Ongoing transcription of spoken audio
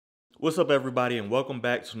What's up everybody and welcome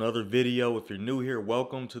back to another video. If you're new here,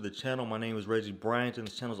 welcome to the channel. My name is Reggie Bryant and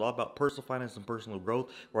this channel is all about personal finance and personal growth,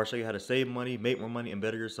 where I show you how to save money, make more money, and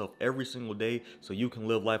better yourself every single day so you can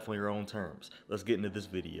live life on your own terms. Let's get into this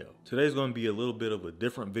video. Today's going to be a little bit of a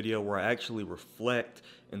different video where I actually reflect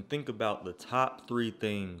and think about the top 3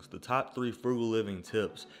 things, the top 3 frugal living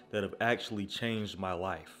tips that have actually changed my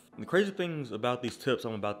life. And the crazy things about these tips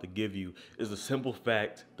I'm about to give you is the simple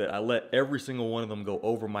fact that I let every single one of them go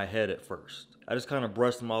over my head at first. I just kind of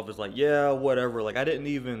brushed them off as like, yeah, whatever. Like I didn't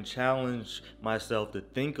even challenge myself to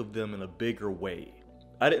think of them in a bigger way.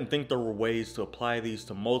 I didn't think there were ways to apply these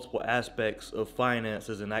to multiple aspects of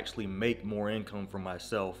finances and actually make more income for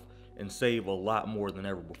myself and save a lot more than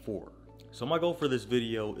ever before. So my goal for this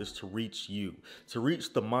video is to reach you, to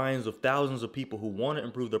reach the minds of thousands of people who want to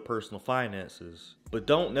improve their personal finances, but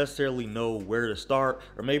don't necessarily know where to start,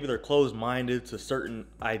 or maybe they're closed-minded to certain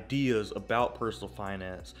ideas about personal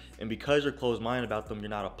finance. And because you're closed-minded about them, you're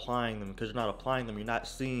not applying them. Because you're not applying them, you're not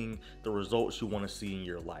seeing the results you want to see in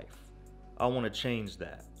your life. I want to change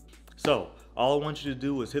that. So all I want you to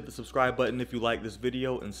do is hit the subscribe button if you like this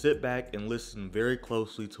video and sit back and listen very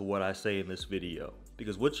closely to what I say in this video.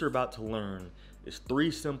 Because what you're about to learn is 3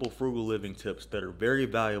 simple frugal living tips that are very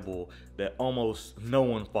valuable that almost no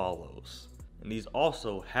one follows. And these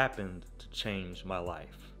also happened to change my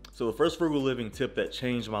life. So the first frugal living tip that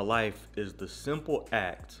changed my life is the simple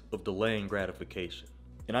act of delaying gratification.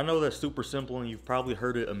 And I know that's super simple and you've probably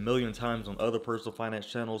heard it a million times on other personal finance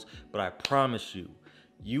channels, but I promise you,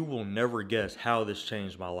 you will never guess how this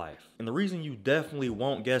changed my life. And the reason you definitely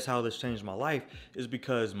won't guess how this changed my life is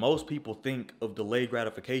because most people think of delayed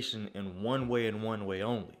gratification in one way and one way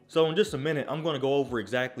only. So in just a minute, I'm going to go over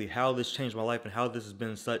exactly how this changed my life and how this has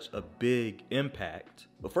been such a big impact.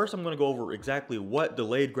 But first, I'm going to go over exactly what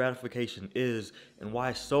delayed gratification is and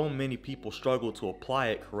why so many people struggle to apply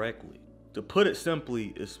it correctly. To put it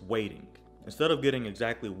simply, it's waiting. Instead of getting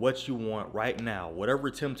exactly what you want right now, whatever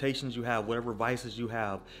temptations you have, whatever vices you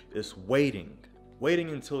have, it's waiting. Waiting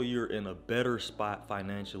until you're in a better spot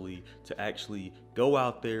financially to actually go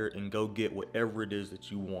out there and go get whatever it is that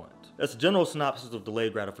you want. That's a general synopsis of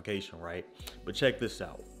delayed gratification, right? But check this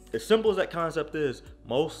out. As simple as that concept is,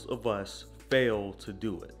 most of us fail to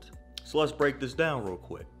do it. So let's break this down real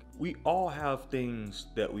quick. We all have things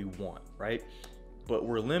that we want, right? But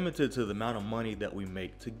we're limited to the amount of money that we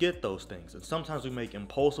make to get those things. And sometimes we make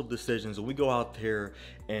impulsive decisions and we go out there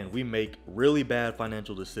and we make really bad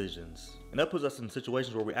financial decisions. And that puts us in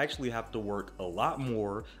situations where we actually have to work a lot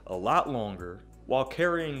more, a lot longer, while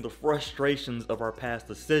carrying the frustrations of our past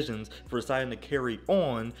decisions for deciding to carry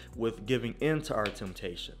on with giving in to our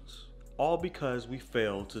temptations. All because we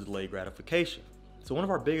failed to delay gratification. So one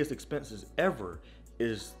of our biggest expenses ever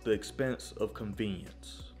is the expense of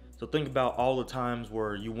convenience. So think about all the times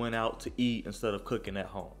where you went out to eat instead of cooking at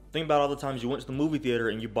home. Think about all the times you went to the movie theater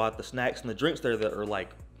and you bought the snacks and the drinks there that are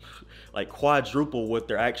like quadruple what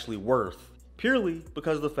they're actually worth, purely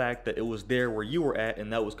because of the fact that it was there where you were at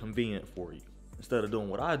and that was convenient for you. Instead of doing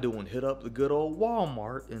what I do and hit up the good old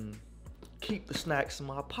Walmart and keep the snacks in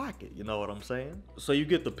my pocket, you know what I'm saying? So you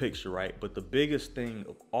get the picture, right? But the biggest thing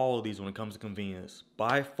of all of these when it comes to convenience,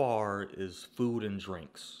 by far, is food and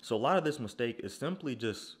drinks. So a lot of this mistake is simply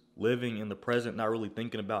just living in the present, not really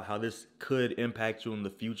thinking about how this could impact you in the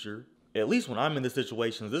future. At least when I'm in this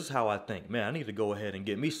situation, this is how I think. Man, I need to go ahead and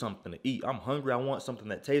get me something to eat. I'm hungry, I want something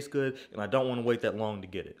that tastes good, and I don't want to wait that long to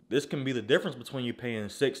get it. This can be the difference between you paying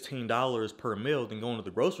 $16 per meal than going to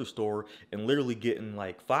the grocery store and literally getting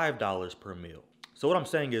like $5 per meal. So what I'm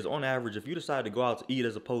saying is, on average, if you decide to go out to eat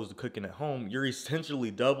as opposed to cooking at home, you're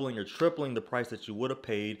essentially doubling or tripling the price that you would have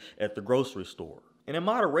paid at the grocery store. And in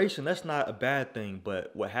moderation, that's not a bad thing,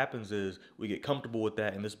 but what happens is we get comfortable with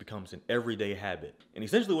that and this becomes an everyday habit. And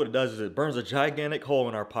essentially what it does is it burns a gigantic hole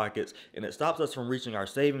in our pockets and it stops us from reaching our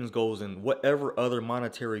savings goals and whatever other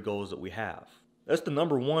monetary goals that we have. That's the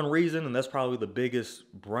 #1 reason, and that's probably the biggest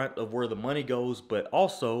brunt of where the money goes, but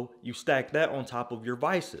also you stack that on top of your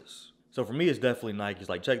vices. So for me, it's definitely Nikes.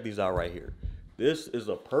 Like, check these out right here. This is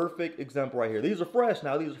a perfect example right here. These are fresh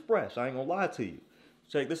now, these are fresh. I ain't gonna lie to you.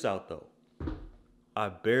 Check this out though. I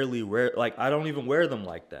barely wear, like I don't even wear them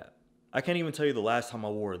like that. I can't even tell you the last time I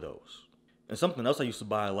wore those. And something else I used to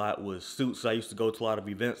buy a lot was suits. I used to go to a lot of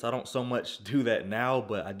events. I don't so much do that now,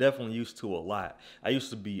 but I definitely used to a lot. I used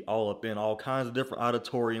to be all up in all kinds of different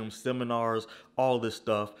auditoriums, seminars, all this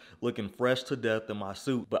stuff, looking fresh to death in my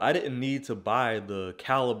suit. But I didn't need to buy the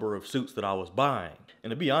caliber of suits that I was buying.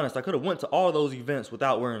 And to be honest, I could have went to all those events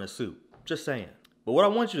without wearing a suit. Just saying. But what I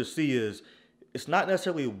want you to see is, it's not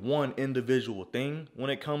necessarily one individual thing when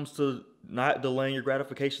it comes to not delaying your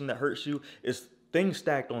gratification that hurts you. It's things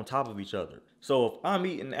stacked on top of each other. So if I'm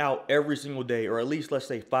eating out every single day, or at least let's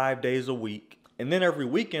say 5 days a week, and then every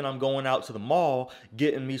weekend I'm going out to the mall,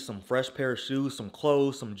 getting me some fresh pair of shoes, some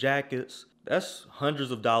clothes, some jackets, that's hundreds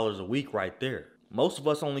of dollars a week right there. Most of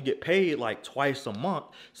us only get paid like twice a month.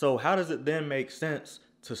 So how does it then make sense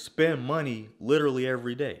to spend money literally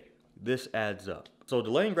every day? This adds up. So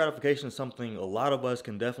delaying gratification is something a lot of us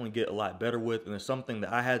can definitely get a lot better with, and it's something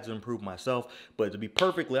that I had to improve myself. But to be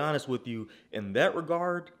perfectly honest with you, in that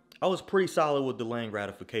regard, I was pretty solid with delaying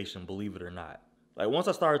gratification, believe it or not. Like once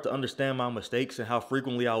I started to understand my mistakes and how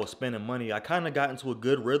frequently I was spending money, I kind of got into a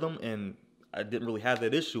good rhythm and I didn't really have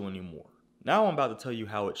that issue anymore. Now I'm about to tell you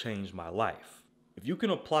how it changed my life. If you can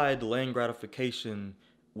apply delaying gratification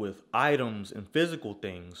with items and physical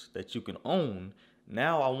things that you can own,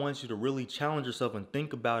 now I want you to really challenge yourself and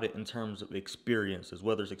think about it in terms of experiences,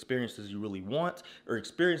 whether it's experiences you really want or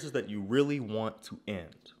experiences that you really want to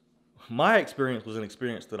end. My experience was an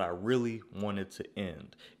experience that I really wanted to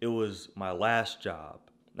end. It was my last job.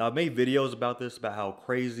 Now, I've made videos about this, about how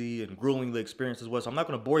crazy and grueling the experiences was, so I'm not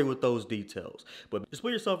going to bore you with those details. But just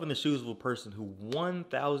put yourself in the shoes of a person who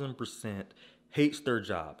 1000% hates their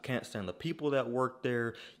job, can't stand the people that work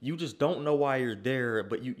there. You just don't know why you're there,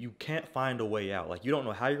 but you can't find a way out. Like, you don't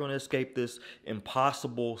know how you're going to escape this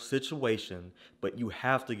impossible situation, but you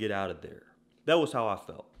have to get out of there. That was how I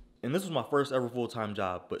felt. And this was my first ever full-time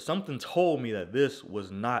job, but something told me that this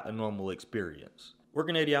was not a normal experience.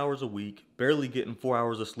 Working 80 hours a week, barely getting 4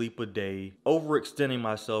 hours of sleep a day, overextending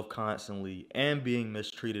myself constantly, and being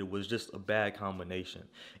mistreated was just a bad combination.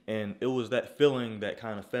 And it was that feeling that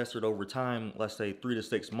kind of festered over time, let's say 3 to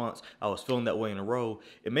 6 months, I was feeling that way in a row.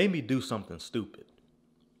 It made me do something stupid.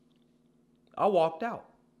 I walked out.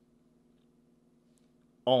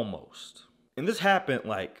 Almost. And this happened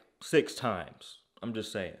like 6 times. I'm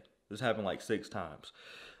just saying. This happened like 6 times.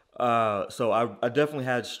 So I definitely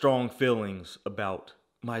had strong feelings about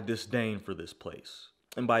my disdain for this place.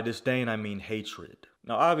 And by disdain, I mean hatred.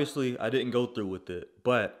 Now, obviously, I didn't go through with it,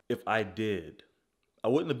 but if I did, I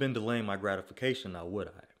wouldn't have been delaying my gratification now, would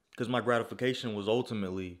I? Because my gratification was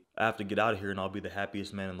ultimately, I have to get out of here and I'll be the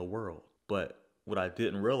happiest man in the world. But what I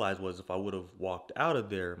didn't realize was if I would have walked out of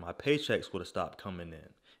there, my paychecks would have stopped coming in.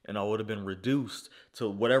 And I would have been reduced to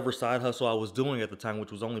whatever side hustle I was doing at the time,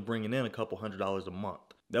 which was only bringing in a couple $100s a month.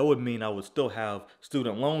 That would mean I would still have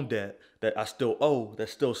student loan debt that I still owe,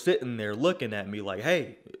 that's still sitting there looking at me like,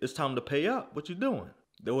 hey, it's time to pay up. What you doing?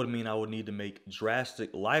 That would mean I would need to make drastic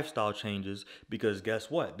lifestyle changes because guess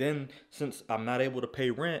what? Then since I'm not able to pay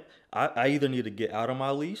rent, I either need to get out of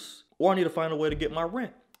my lease or I need to find a way to get my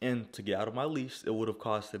rent. And to get out of my lease, it would have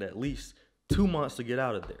costed at least 2 months to get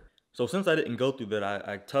out of there. So since I didn't go through that,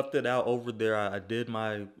 I toughed it out over there. I did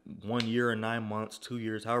my 1 year and 9 months, 2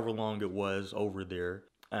 years, however long it was over there.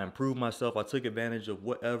 I improved myself. I took advantage of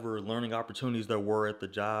whatever learning opportunities there were at the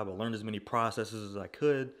job. I learned as many processes as I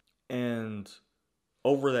could. And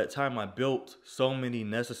over that time, I built so many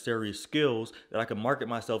necessary skills that I could market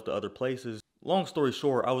myself to other places. Long story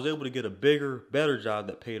short, I was able to get a bigger, better job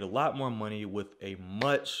that paid a lot more money with a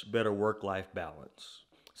much better work-life balance.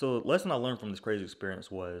 So the lesson I learned from this crazy experience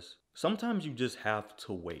was sometimes you just have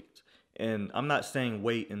to wait. And I'm not saying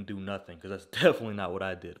wait and do nothing because that's definitely not what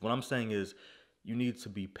I did. What I'm saying is you need to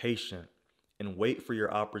be patient and wait for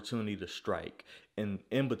your opportunity to strike. And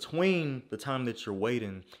in between the time that you're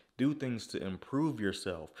waiting, do things to improve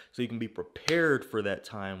yourself so you can be prepared for that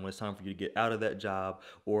time when it's time for you to get out of that job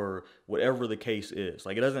or whatever the case is.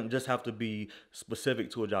 Like, it doesn't just have to be specific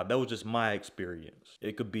to a job. That was just my experience.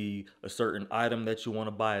 It could be a certain item that you want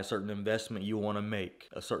to buy, a certain investment you want to make,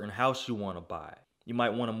 a certain house you want to buy. You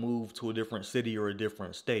might want to move to a different city or a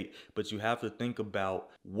different state, but you have to think about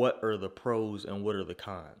what are the pros and what are the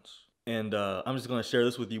cons. And I'm just going to share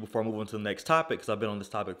this with you before I move on to the next topic because I've been on this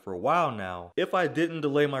topic for a while now. If I didn't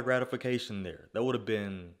delay my gratification there, that would have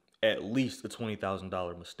been at least a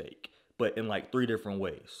 $20,000 mistake, but in like 3 different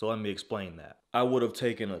ways. So let me explain that. I would have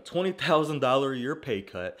taken a $20,000 a year pay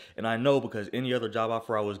cut, and I know because any other job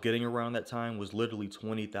offer I was getting around that time was literally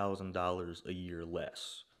 $20,000 a year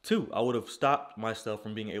less. 2, I would have stopped myself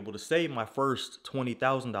from being able to save my first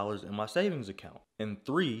 $20,000 in my savings account. And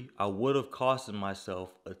 3, I would have costed myself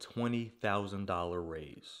a $20,000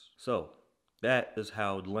 raise. So that is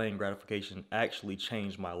how delaying gratification actually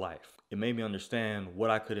changed my life. It made me understand what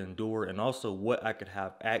I could endure and also what I could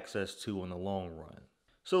have access to in the long run.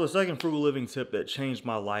 So the second frugal living tip that changed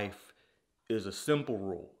my life is a simple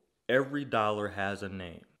rule. Every dollar has a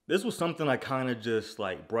name. This was something I kind of just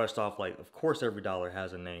like brushed off. Like, of course, every dollar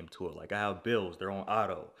has a name to it. Like, I have bills, they're on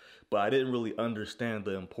auto. But I didn't really understand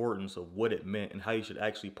the importance of what it meant and how you should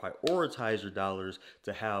actually prioritize your dollars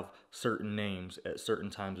to have certain names at certain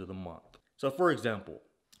times of the month. So, for example,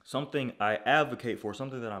 something I advocate for,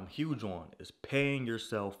 something that I'm huge on, is paying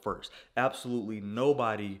yourself first. Absolutely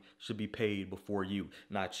nobody should be paid before you.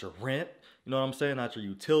 Not your rent, you know what I'm saying? Not your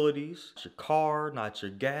utilities, not your car, not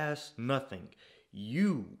your gas, nothing.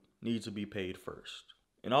 You need to be paid first.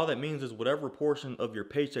 And all that means is whatever portion of your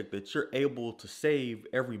paycheck that you're able to save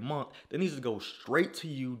every month, that needs to go straight to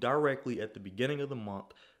you directly at the beginning of the month,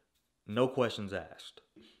 no questions asked.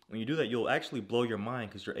 When you do that, you'll actually blow your mind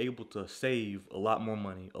because you're able to save a lot more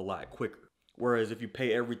money a lot quicker. Whereas if you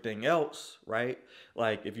pay everything else, right?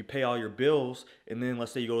 Like if you pay all your bills and then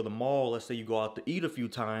let's say you go to the mall, let's say you go out to eat a few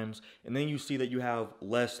times, and then you see that you have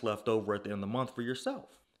less left over at the end of the month for yourself.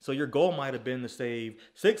 So your goal might have been to save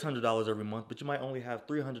 $600 every month, but you might only have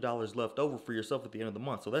 $300 left over for yourself at the end of the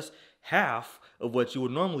month. So that's half of what you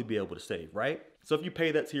would normally be able to save, right? So if you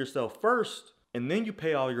pay that to yourself first, and then you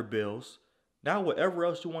pay all your bills, now whatever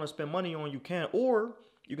else you want to spend money on, you can, or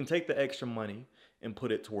you can take the extra money and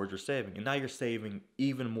put it towards your saving. And now you're saving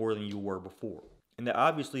even more than you were before. And that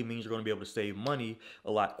obviously means you're going to be able to save money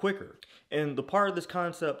a lot quicker. And the part of this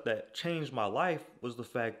concept that changed my life was the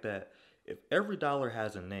fact that if every dollar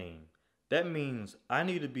has a name, that means I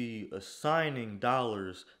need to be assigning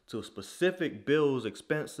dollars to specific bills,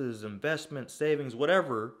 expenses, investments, savings,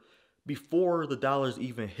 whatever, before the dollars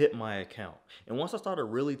even hit my account. And once I started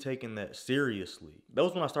really taking that seriously, that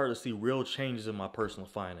was when I started to see real changes in my personal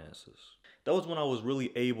finances. That was when I was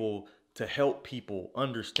really able to help people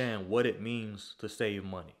understand what it means to save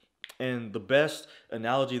money. And the best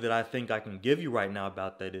analogy that I think I can give you right now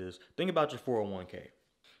about that is, think about your 401k.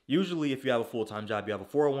 Usually if you have a full-time job, you have a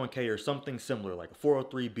 401k or something similar, like a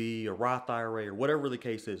 403b, a Roth IRA, or whatever the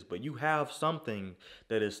case is, but you have something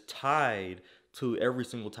that is tied to every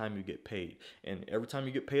single time you get paid. And every time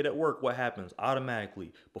you get paid at work, what happens?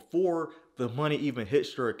 Automatically, before the money even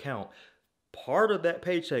hits your account, part of that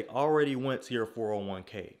paycheck already went to your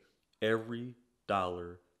 401k. Every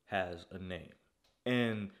dollar has a name.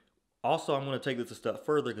 And also, I'm going to take this a step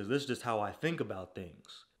further because this is just how I think about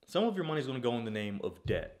things. Some of your money is going to go in the name of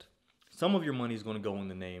debt. Some of your money is going to go in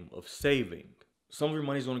the name of saving. Some of your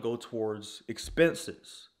money is going to go towards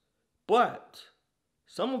expenses. But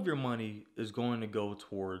some of your money is going to go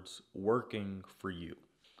towards working for you.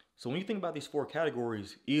 So when you think about these four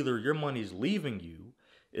categories, either your money is leaving you,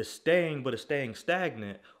 is staying, but it's staying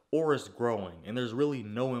stagnant, or it's growing. And there's really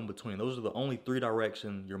no in between. Those are the only three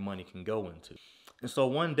directions your money can go into. And so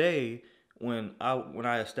one day, when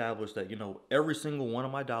I established that, every single one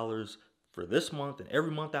of my dollars for this month and every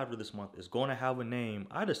month after this month is going to have a name,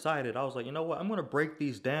 I decided, I was like, you know what, I'm going to break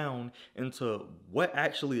these down into what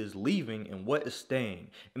actually is leaving and what is staying.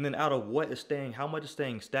 And then out of what is staying, how much is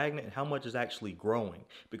staying stagnant and how much is actually growing,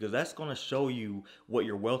 because that's going to show you what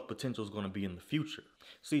your wealth potential is going to be in the future.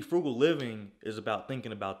 See, frugal living is about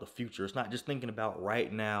thinking about the future. It's not just thinking about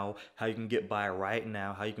right now, how you can get by right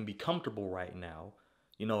now, how you can be comfortable right now.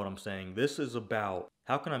 You know what I'm saying? This is about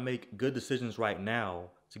how can I make good decisions right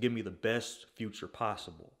now to give me the best future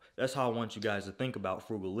possible. That's how I want you guys to think about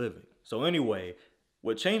frugal living. So anyway,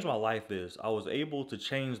 what changed my life is I was able to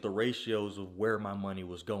change the ratios of where my money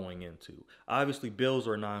was going into. Obviously, bills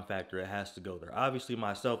are a non-factor. It has to go there. Obviously,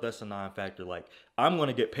 myself, that's a non-factor. Like, I'm going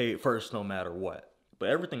to get paid first no matter what. But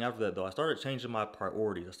everything after that, though, I started changing my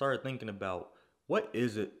priorities. I started thinking about what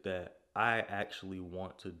is it that I actually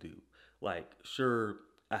want to do. Like, sure,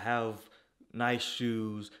 I have nice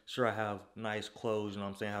shoes. Sure, I have nice clothes. You know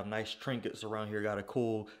what I'm saying? I have nice trinkets around here. Got a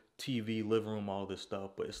cool TV, living room, all this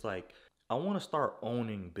stuff. But it's like, I want to start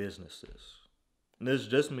owning businesses. And this is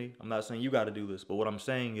just me. I'm not saying you got to do this. But what I'm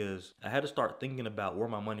saying is I had to start thinking about where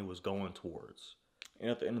my money was going towards. And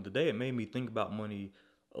at the end of the day, it made me think about money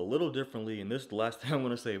a little differently. And this is the last thing I'm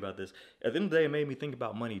going to say about this. At the end of the day, it made me think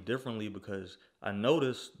about money differently because I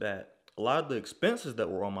noticed that a lot of the expenses that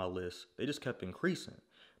were on my list, they just kept increasing.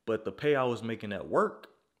 But the pay I was making at work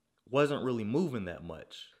wasn't really moving that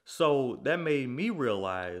much. So that made me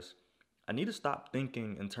realize I need to stop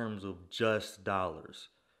thinking in terms of just dollars.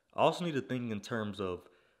 I also need to think in terms of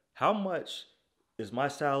how much is my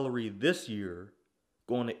salary this year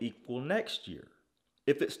going to equal next year?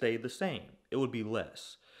 If it stayed the same, it would be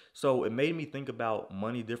less. So it made me think about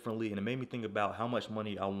money differently, and it made me think about how much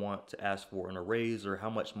money I want to ask for in a raise or how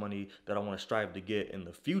much money that I want to strive to get in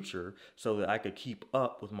the future so that I could keep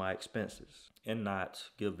up with my expenses and not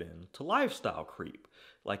give in to lifestyle creep.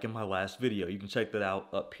 Like in my last video, you can check that out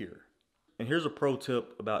up here. And here's a pro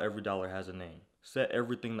tip about every dollar has a name. set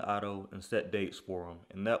everything to auto and set dates for them.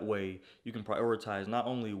 And that way you can prioritize not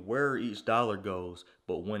only where each dollar goes,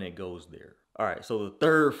 but when it goes there. All right, so the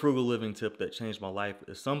third frugal living tip that changed my life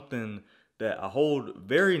is something that I hold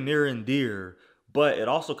very near and dear, but it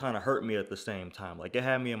also kind of hurt me at the same time. Like, it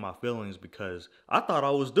had me in my feelings because I thought I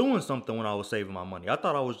was doing something when I was saving my money. I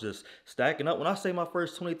thought I was just stacking up. When I saved my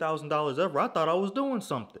first $20,000 ever, I thought I was doing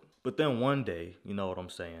something. But then one day, you know what I'm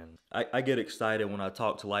saying, I get excited when I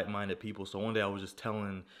talk to like-minded people. So one day I was just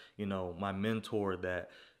telling, you know, my mentor that,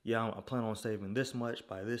 yeah, I plan on saving this much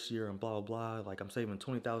by this year and blah, blah, blah. Like, I'm saving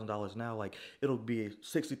 $20,000 now. Like, it'll be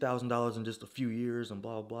 $60,000 in just a few years and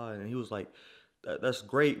blah, blah. And he was like, that's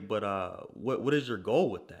great, but what is your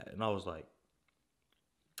goal with that? And I was like,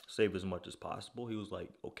 save as much as possible. He was like,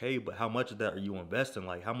 okay, but how much of that are you investing?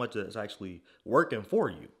 Like, how much of that's actually working for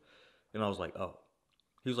you? And I was like, oh.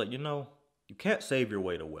 He was like, you know, you can't save your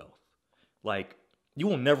way to wealth. Like, you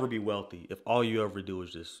will never be wealthy if all you ever do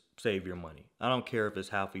is just save your money. I don't care if it's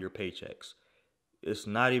half of your paychecks. It's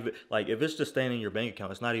not even, like, if it's just staying in your bank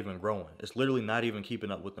account, it's not even growing. It's literally not even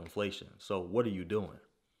keeping up with inflation. So what are you doing?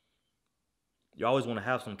 You always want to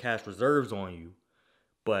have some cash reserves on you,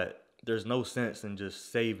 but there's no sense in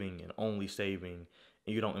just saving and only saving,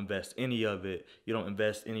 and you don't invest any of it. You don't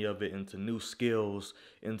invest any of it into new skills,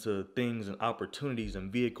 into things and opportunities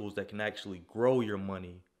and vehicles that can actually grow your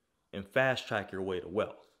money and fast track your way to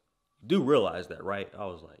wealth. You do realize that, right? I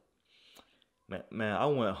was like, man, I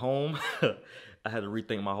went home. I had to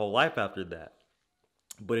rethink my whole life after that.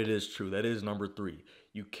 But it is true. That is number 3.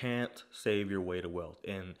 You can't save your way to wealth.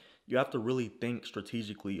 And you have to really think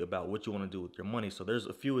strategically about what you want to do with your money. So there's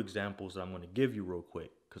a few examples that I'm going to give you real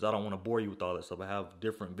quick, because I don't want to bore you with all that stuff. I have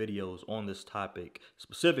different videos on this topic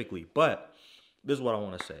specifically. But this is what I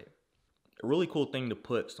want to say. A really cool thing to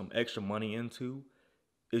put some extra money into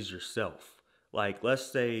is yourself. Like, let's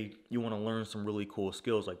say you want to learn some really cool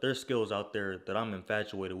skills. Like, there's skills out there that I'm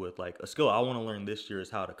infatuated with. Like, a skill I want to learn this year is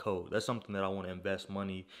how to code. That's something that I want to invest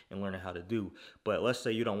money in learning how to do. But let's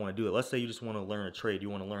say you don't want to do it. Let's say you just want to learn a trade. You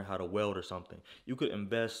want to learn how to weld or something. You could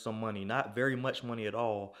invest some money, not very much money at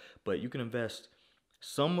all, but you can invest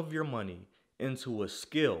some of your money into a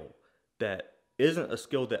skill that isn't a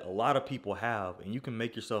skill that a lot of people have, and you can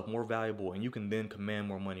make yourself more valuable, and you can then command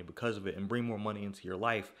more money because of it and bring more money into your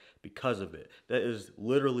life because of it. That is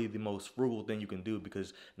literally the most frugal thing you can do,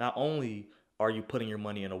 because not only are you putting your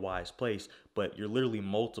money in a wise place, but you're literally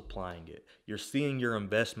multiplying it. You're seeing your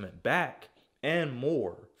investment back and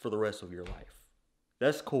more for the rest of your life.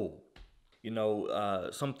 That's cool. You know,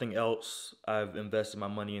 something else I've invested my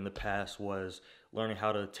money in the past was learning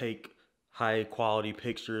how to take high quality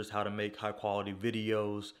pictures, how to make high quality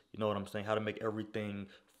videos, you know what I'm saying, how to make everything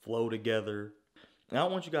flow together. And I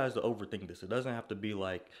don't want you guys to overthink this. It doesn't have to be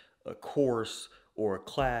like a course or a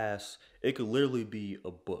class. It could literally be a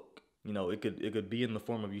book. You know, it could be in the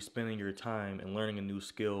form of you spending your time and learning a new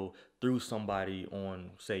skill through somebody on,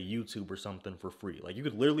 say, YouTube or something for free. Like, you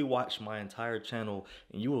could literally watch my entire channel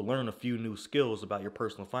and you will learn a few new skills about your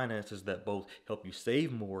personal finances that both help you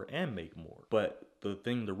save more and make more. But the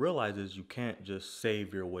thing to realize is you can't just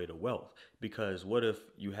save your way to wealth, because what if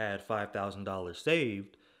you had $5,000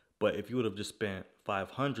 saved, but if you would have just spent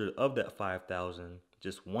 500 of that 5,000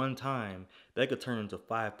 just one time, that could turn into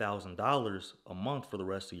 $5,000 a month for the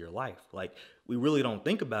rest of your life. Like, we really don't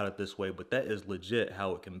think about it this way, but that is legit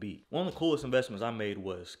how it can be. One of the coolest investments I made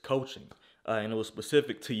was coaching, and it was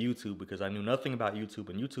specific to YouTube, because I knew nothing about YouTube,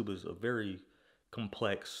 and YouTube is a very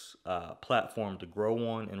complex platform to grow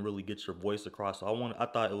on and really get your voice across. So I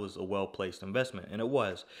thought it was a well-placed investment, and it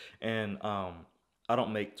was. And I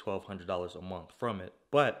don't make $1,200 a month from it,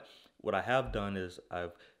 but what I have done is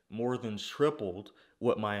I've more than tripled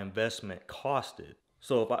what my investment costed.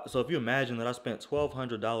 So if you imagine that I spent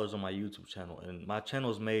 $1,200 on my YouTube channel, and my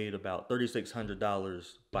channel's made about $3,600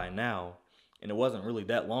 by now, and it wasn't really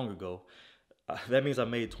that long ago, that means I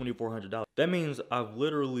made $2,400. That means I've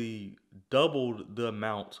literally doubled the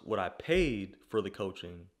amount what I paid for the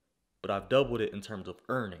coaching, but I've doubled it in terms of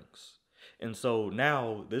earnings. And so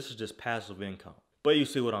now this is just passive income. But you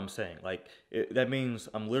see what I'm saying? Like, that means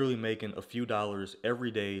I'm literally making a few dollars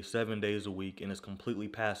every day, 7 days a week, and it's completely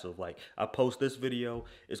passive. Like, I post this video,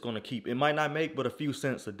 it's going to keep, it might not make but a few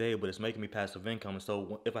cents a day, but it's making me passive income. And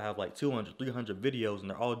so if I have like 200, 300 videos and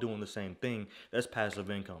they're all doing the same thing, that's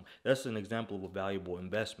passive income. That's an example of a valuable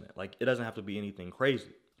investment. Like, it doesn't have to be anything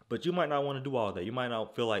crazy. But you might not want to do all that. You might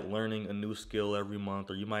not feel like learning a new skill every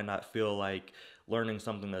month, or you might not feel like learning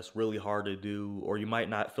something that's really hard to do, or you might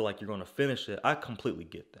not feel like you're going to finish it. I completely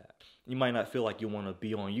get that. You might not feel like you want to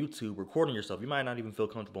be on YouTube recording yourself. You might not even feel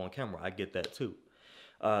comfortable on camera. I get that too.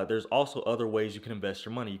 There's also other ways you can invest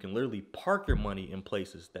your money. You can literally park your money in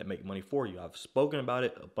places that make money for you. I've spoken about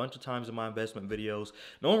it a bunch of times in my investment videos.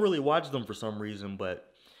 No one really watches them for some reason,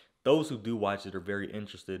 but those who do watch it are very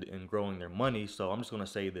interested in growing their money. So I'm just going to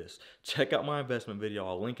say this. Check out my investment video.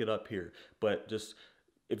 I'll link it up here. But just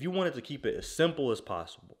if you wanted to keep it as simple as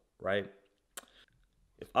possible, right?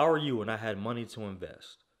 If I were you and I had money to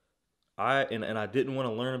invest, I didn't want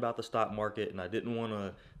to learn about the stock market and I didn't want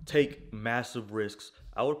to take massive risks,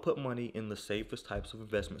 I would put money in the safest types of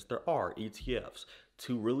investments there are, ETFs.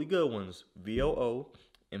 Two really good ones, VOO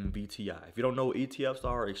and VTI. If you don't know what ETFs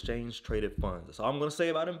are, exchange traded funds. That's all I'm going to say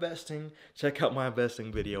about investing. Check out my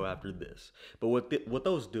investing video after this. But what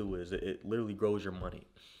those do is it literally grows your money.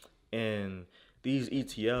 And these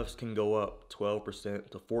ETFs can go up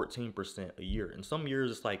 12% to 14% a year. In some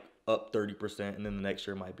years, it's like up 30%, and then the next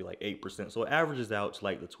year might be like 8%. So it averages out to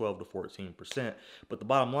like the 12 to 14%. But the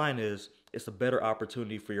bottom line is, it's a better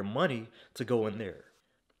opportunity for your money to go in there.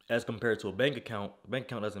 As compared to a bank account, the bank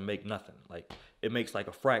account doesn't make nothing. Like, it makes like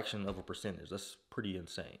a fraction of a percentage. That's pretty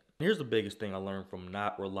insane. Here's the biggest thing I learned from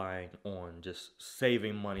not relying on just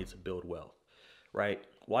saving money to build wealth, right?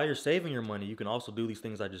 While you're saving your money, you can also do these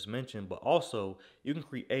things I just mentioned, but also you can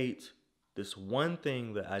create this one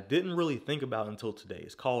thing that I didn't really think about until today.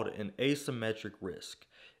 It's called an asymmetric risk.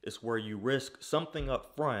 It's where you risk something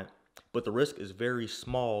up front, but the risk is very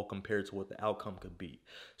small compared to what the outcome could be.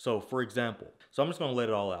 So for example, I'm just gonna let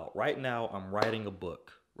it all out. Right now, I'm writing a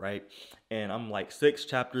book, right? And I'm like 6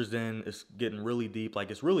 chapters in, it's getting really deep.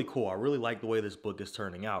 Like, it's really cool. I really like the way this book is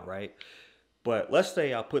turning out, right? But let's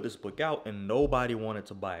say I put this book out and nobody wanted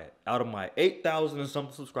to buy it. Out of my 8,000 and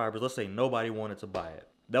something subscribers, let's say nobody wanted to buy it.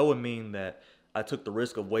 That would mean that I took the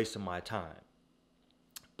risk of wasting my time.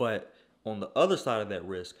 But on the other side of that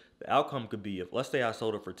risk, the outcome could be, if let's say I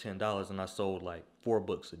sold it for $10 and I sold like 4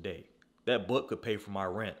 books a day, that book could pay for my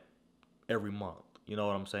rent every month. You know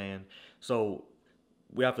what I'm saying? So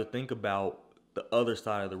we have to think about the other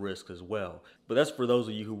side of the risk as well. But that's for those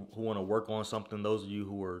of you who want to work on something, those of you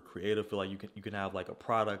who are creative, feel like you can have like a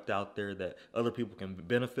product out there that other people can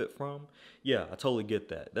benefit from. Yeah, I totally get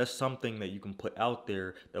that. That's something that you can put out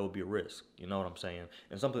there that would be a risk. You know what I'm saying?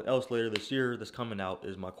 And something else later this year that's coming out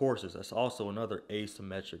is my courses. That's also another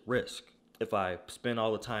asymmetric risk. If I spend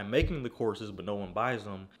all the time making the courses but no one buys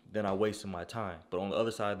them, then I wasted my time. But on the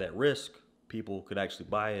other side of that risk, people could actually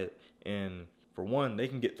buy it, and for one, they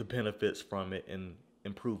can get the benefits from it and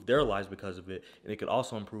improve their lives because of it. And it could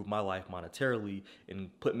also improve my life monetarily and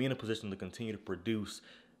put me in a position to continue to produce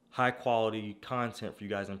high quality content for you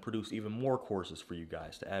guys and produce even more courses for you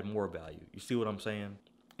guys to add more value. You see what I'm saying?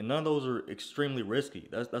 And none of those are extremely risky.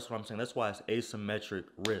 That's what I'm saying. That's why it's asymmetric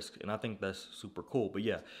risk. And I think that's super cool. But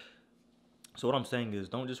yeah. So what I'm saying is,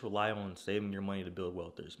 don't just rely on saving your money to build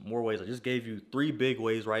wealth. There's more ways. I just gave you 3 big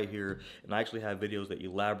ways right here, and I actually have videos that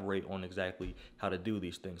elaborate on exactly how to do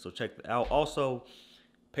these things. So check that out. Also,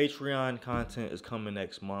 Patreon content is coming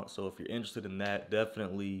next month, so if you're interested in that,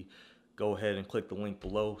 definitely go ahead and click the link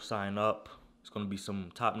below, sign up. It's going to be some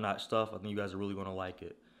top-notch stuff. I think you guys are really going to like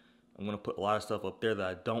it. I'm going to put a lot of stuff up there that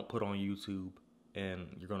I don't put on YouTube, and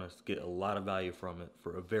you're going to get a lot of value from it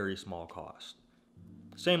for a very small cost.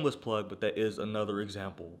 Shameless plug, but that is another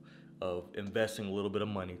example of investing a little bit of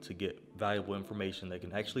money to get valuable information that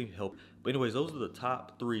can actually help. But anyways, those are the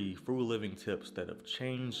top 3 frugal living tips that have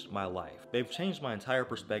changed my life. They've changed my entire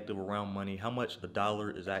perspective around money, how much a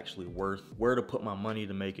dollar is actually worth, where to put my money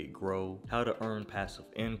to make it grow, how to earn passive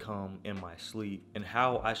income in my sleep, and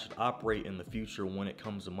how I should operate in the future when it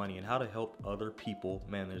comes to money, and how to help other people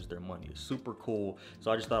manage their money. It's super cool.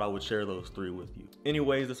 So I just thought I would share those 3 with you.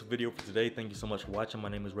 Anyways, that's a video for today. Thank you so much for watching. My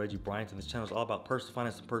name is Reggie Bryant, and this channel is all about personal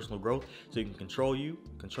finance and personal growth, so you can control your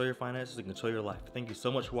finances, and control your life. Thank you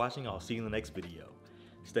so much for watching. I'll see you in the next video.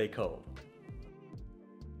 Stay cold.